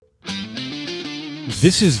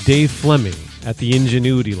This is Dave Fleming at the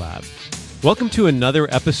Ingenuity Lab. Welcome to another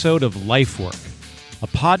episode of Lifework, a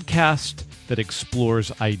podcast that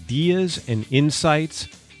explores ideas and insights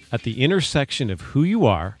at the intersection of who you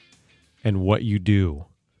are and what you do,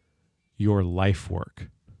 your life work.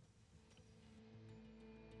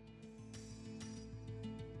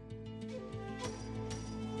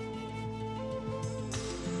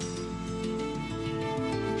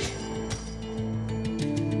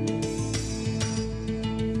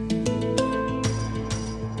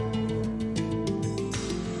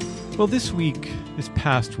 Well, this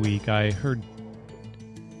past week, I heard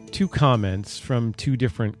two comments from two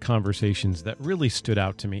different conversations that really stood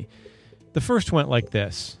out to me. The first went like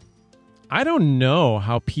this: I don't know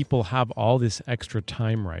how people have all this extra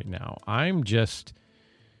time right now. I'm blitzed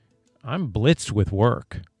with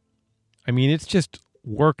work. I mean, it's just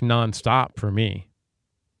work nonstop for me.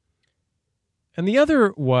 And the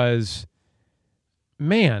other was,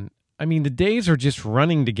 man, I mean, the days are just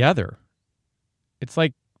running together. It's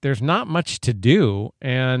like there's not much to do,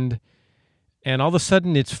 and all of a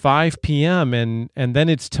sudden it's 5 p.m. and then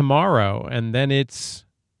it's tomorrow, and then it's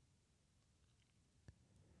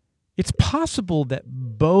possible that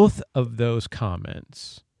both of those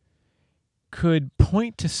comments could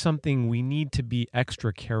point to something we need to be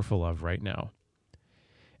extra careful of right now.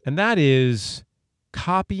 And that is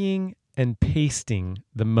copying and pasting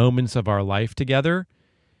the moments of our life together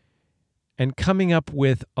and coming up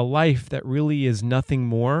with a life that really is nothing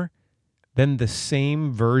more than the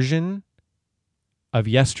same version of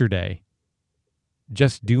yesterday,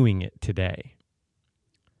 just doing it today.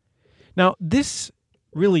 Now, this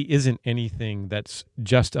really isn't anything that's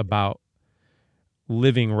just about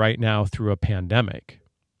living right now through a pandemic.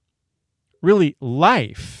 Really,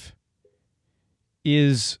 life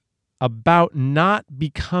is about not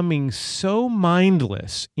becoming so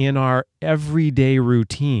mindless in our everyday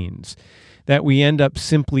routines that we end up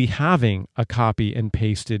simply having a copy and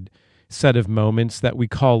pasted set of moments that we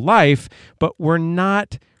call life, but we're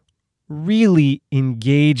not really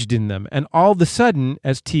engaged in them. And all of a sudden,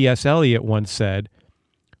 as T.S. Eliot once said,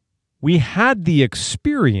 we had the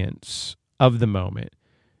experience of the moment,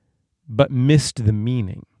 but missed the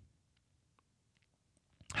meaning.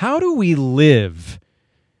 How do we live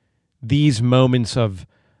these moments of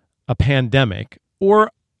a pandemic,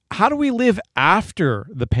 or how do we live after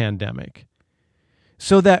the pandemic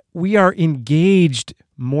so that we are engaged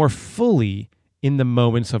more fully in the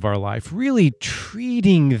moments of our life, really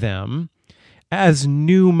treating them as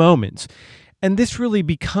new moments? And this really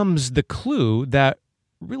becomes the clue that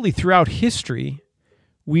really throughout history,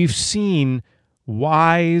 we've seen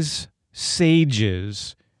wise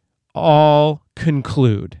sages all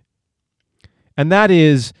conclude. And that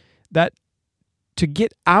is that to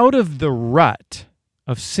get out of the rut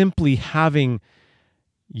of simply having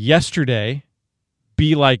yesterday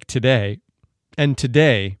be like today and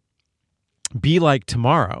today be like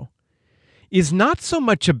tomorrow is not so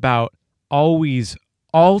much about always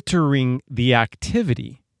altering the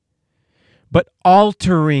activity, but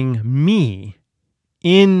altering me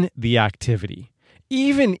in the activity,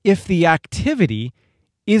 even if the activity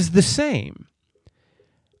is the same.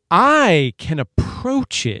 I can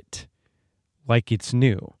approach it like it's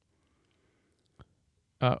new.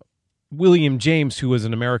 William James, who was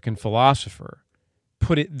an American philosopher,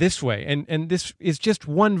 put it this way, and this is just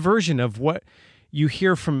one version of what you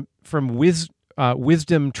hear from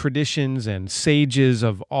wisdom traditions and sages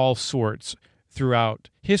of all sorts throughout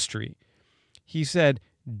history. He said,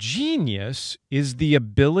 genius is the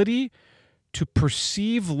ability to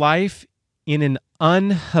perceive life in an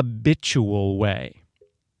unhabitual way.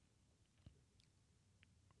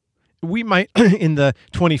 We might, in the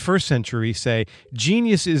 21st century, say,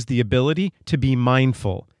 genius is the ability to be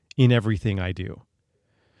mindful in everything I do,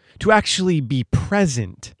 to actually be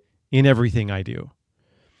present in everything I do.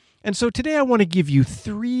 And so today I want to give you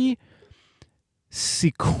 3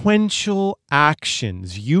 sequential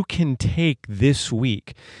actions you can take this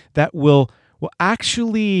week that will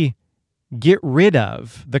actually get rid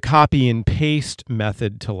of the copy and paste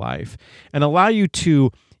method to life and allow you to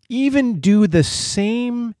even do the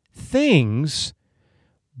same things,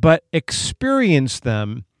 but experience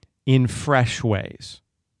them in fresh ways.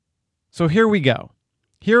 So here we go.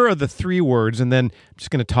 Here are the 3 words, and then I'm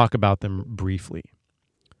just going to talk about them briefly.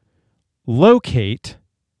 Locate,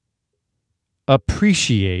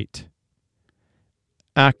 appreciate,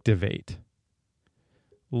 activate.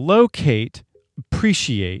 Locate,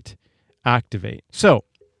 appreciate, activate. So,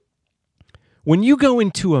 when you go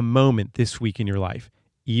into a moment this week in your life,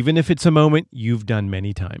 even if it's a moment you've done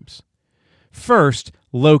many times, first,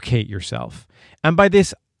 locate yourself. And by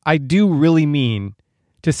this, I do really mean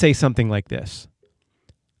to say something like this.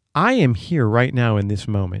 I am here right now in this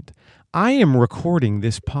moment. I am recording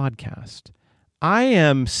this podcast. I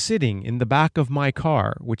am sitting in the back of my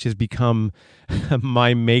car, which has become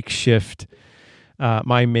my makeshift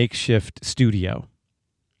studio.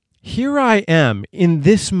 Here I am in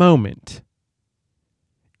this moment,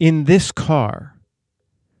 in this car,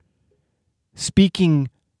 speaking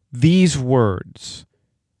these words.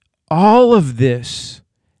 All of this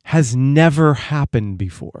has never happened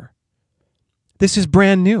before. This is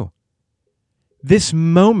brand new. This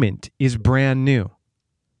moment is brand new.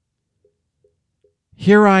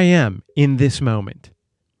 Here I am in this moment.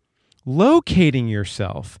 Locating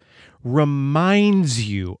yourself reminds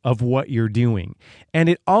you of what you're doing, and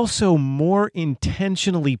it also more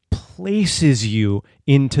intentionally places you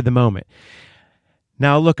into the moment.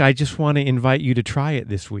 Now, look, I just want to invite you to try it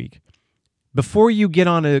this week. Before you get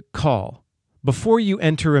on a call, before you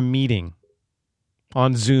enter a meeting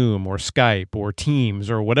on Zoom or Skype or Teams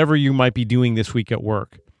or whatever you might be doing this week at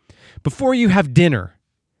work, before you have dinner,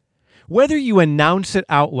 whether you announce it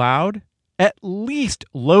out loud, at least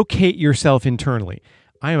locate yourself internally.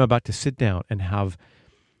 I am about to sit down and have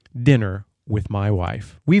dinner with my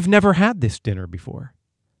wife. We've never had this dinner before.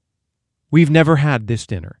 We've never had this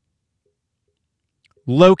dinner.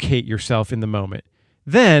 Locate yourself in the moment.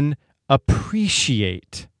 Then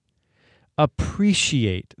appreciate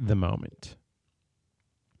the moment.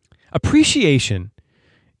 Appreciation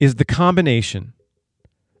is the combination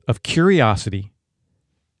of curiosity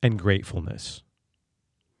and gratefulness.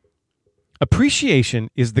 Appreciation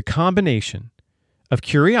is the combination of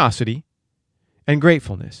curiosity and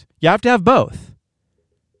gratefulness. You have to have both.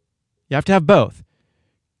 You have to have both.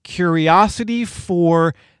 Curiosity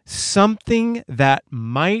for something that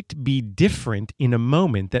might be different in a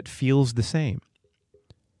moment that feels the same.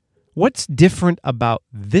 What's different about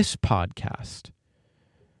this podcast?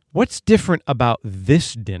 What's different about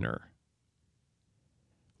this dinner?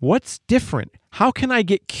 What's different? How can I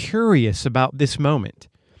get curious about this moment?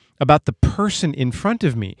 About the person in front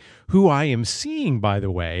of me, who I am seeing, by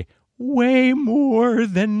the way, way more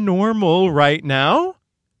than normal right now?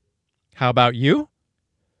 How about you?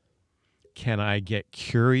 Can I get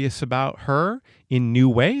curious about her in new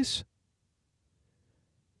ways?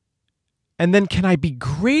 And then can I be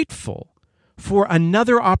grateful for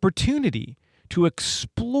another opportunity to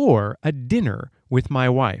explore a dinner with my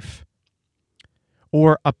wife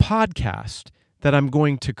or a podcast that I'm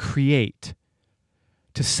going to create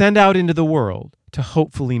to send out into the world to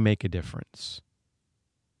hopefully make a difference?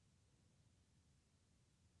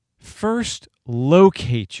 First,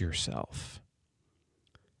 locate yourself.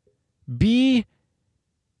 Be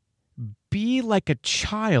like a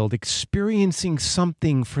child experiencing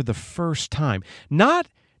something for the first time. Not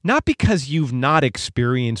because you've not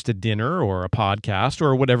experienced a dinner or a podcast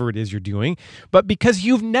or whatever it is you're doing, but because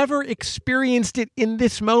you've never experienced it in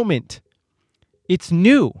this moment. It's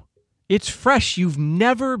new. It's fresh. You've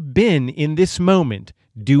never been in this moment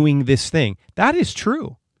doing this thing. That is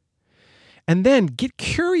true. And then get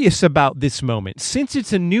curious about this moment. Since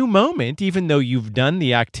it's a new moment, even though you've done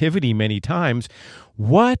the activity many times,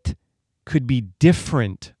 what could be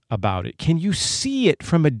different about it? Can you see it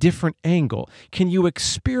from a different angle? Can you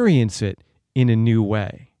experience it in a new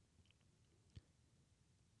way?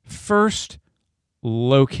 First,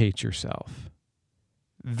 locate yourself.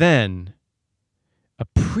 Then,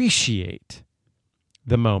 appreciate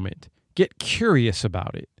the moment. Get curious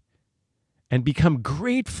about it. And become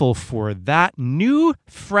grateful for that new,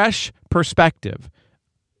 fresh perspective.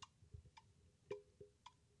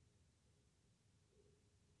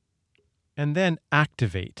 And then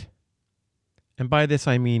activate. And by this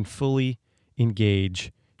I mean fully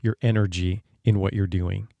engage your energy in what you're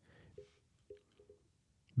doing.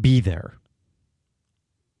 Be there.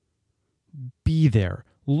 Be there.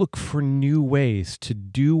 Look for new ways to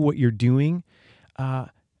do what you're doing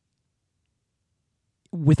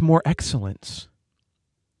with more excellence,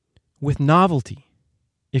 with novelty.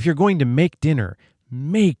 If you're going to make dinner,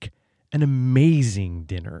 make an amazing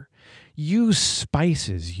dinner. Use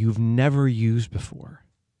spices you've never used before.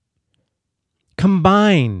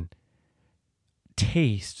 Combine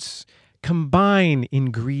tastes. Combine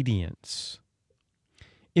ingredients.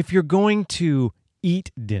 If you're going to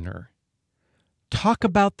eat dinner, talk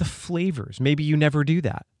about the flavors. Maybe you never do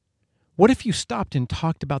that. What if you stopped and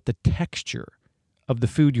talked about the texture of the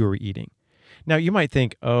food you were eating? Now, you might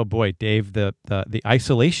think, oh boy, Dave, the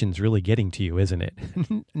isolation's really getting to you, isn't it?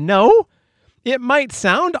 No, it might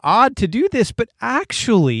sound odd to do this, but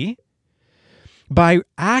actually, by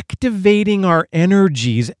activating our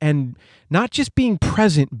energies and not just being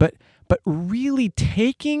present, but but really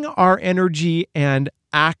taking our energy and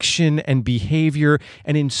action and behavior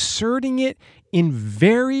and inserting it in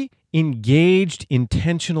very engaged,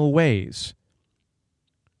 intentional ways,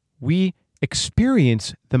 we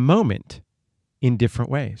experience the moment in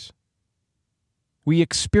different ways. We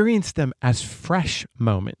experience them as fresh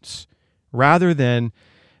moments rather than,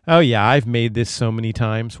 oh yeah, I've made this so many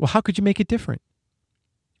times. Well, how could you make it different?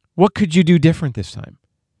 What could you do different this time?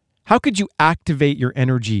 How could you activate your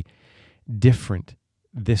energy different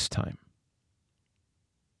this time?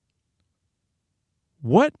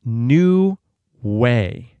 What new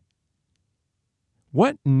way,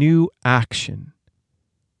 what new action,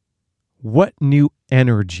 what new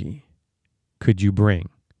energy could you bring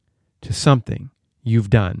to something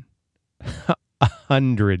you've done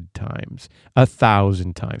 100 times,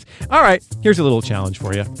 1,000 times? All right, here's a little challenge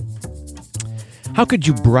for you. How could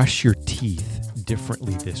you brush your teeth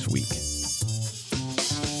differently this week?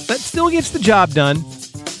 That still gets the job done,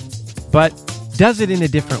 but does it in a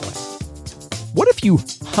different way. What if you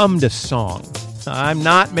hummed a song? I'm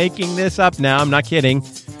not making this up now, I'm not kidding.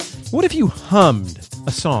 What if you hummed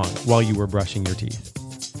a song while you were brushing your teeth?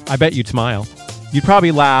 I bet you'd smile. You'd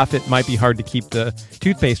probably laugh. It might be hard to keep the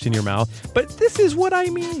toothpaste in your mouth, but this is what I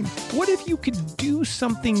mean. What if you could do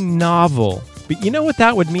something novel? But you know what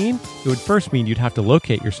that would mean? It would first mean you'd have to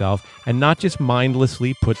locate yourself and not just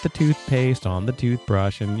mindlessly put the toothpaste on the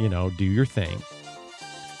toothbrush and, do your thing.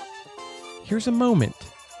 Here's a moment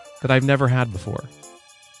that I've never had before.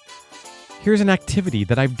 Here's an activity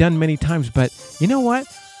that I've done many times, but you know what?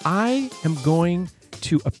 I am going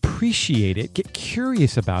to appreciate it, get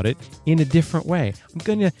curious about it in a different way. I'm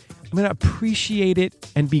gonna appreciate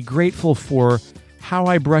it and be grateful for how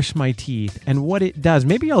I brush my teeth and what it does.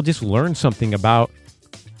 Maybe I'll just learn something about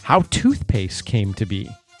how toothpaste came to be.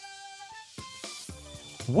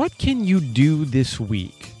 What can you do this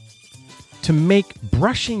week to make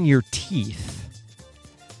brushing your teeth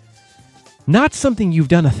not something you've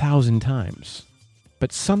done 1,000 times,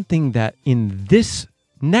 but something that in this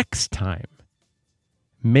next time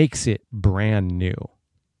makes it brand new?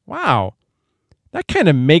 Wow. That kind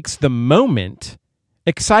of makes the moment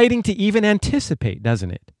exciting to even anticipate,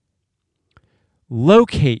 doesn't it?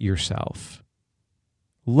 Locate yourself.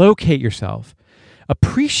 Locate yourself.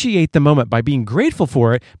 Appreciate the moment by being grateful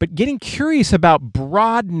for it, but getting curious about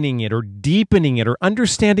broadening it or deepening it or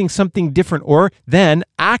understanding something different, or then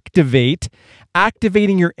activating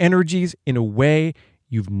your energies in a way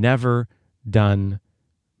you've never done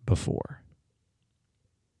before.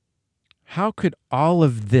 How could all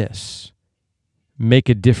of this make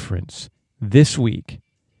a difference this week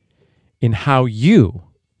in how you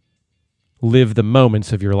live the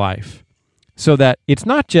moments of your life, so that it's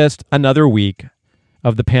not just another week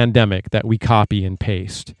of the pandemic that we copy and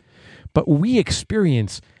paste, but we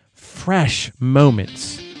experience fresh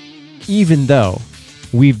moments, even though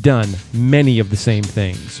we've done many of the same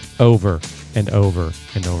things over and over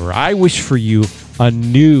and over. I wish for you a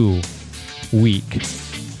new week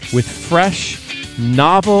with fresh,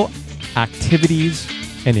 novel activities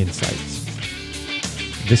and insights.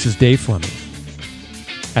 This is Dave Fleming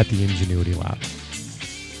at the Ingenuity Lab.